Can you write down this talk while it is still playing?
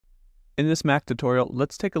In this Mac tutorial,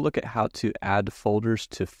 let's take a look at how to add folders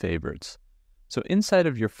to favorites. So inside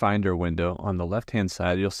of your Finder window on the left-hand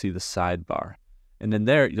side, you'll see the sidebar. And in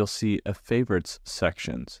there, you'll see a favorites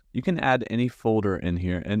sections. You can add any folder in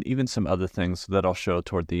here and even some other things that I'll show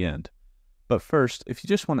toward the end. But first, if you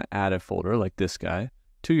just want to add a folder like this guy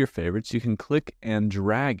to your favorites, you can click and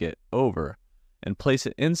drag it over and place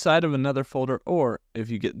it inside of another folder, or if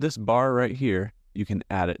you get this bar right here, you can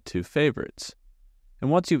add it to favorites. And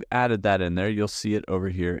once you've added that in there, you'll see it over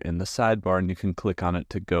here in the sidebar, and you can click on it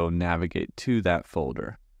to go navigate to that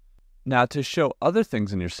folder. Now, to show other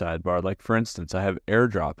things in your sidebar, like for instance, I have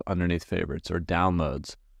AirDrop underneath favorites or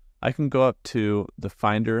downloads, I can go up to the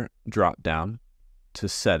Finder drop-down to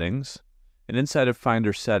Settings, and inside of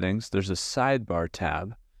Finder Settings, there's a Sidebar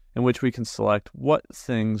tab in which we can select what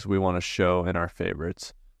things we want to show in our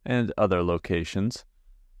favorites and other locations,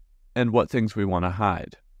 and what things we want to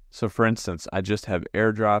hide. So for instance, I just have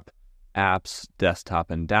AirDrop, Apps,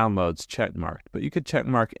 Desktop, and Downloads checkmarked, but you could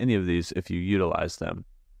checkmark any of these if you utilize them.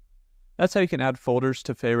 That's how you can add folders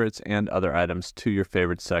to favorites and other items to your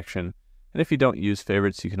favorites section. And if you don't use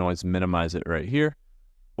favorites, you can always minimize it right here,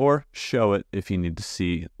 or show it if you need to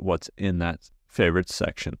see what's in that favorites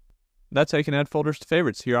section. That's how you can add folders to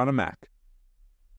favorites here on a Mac.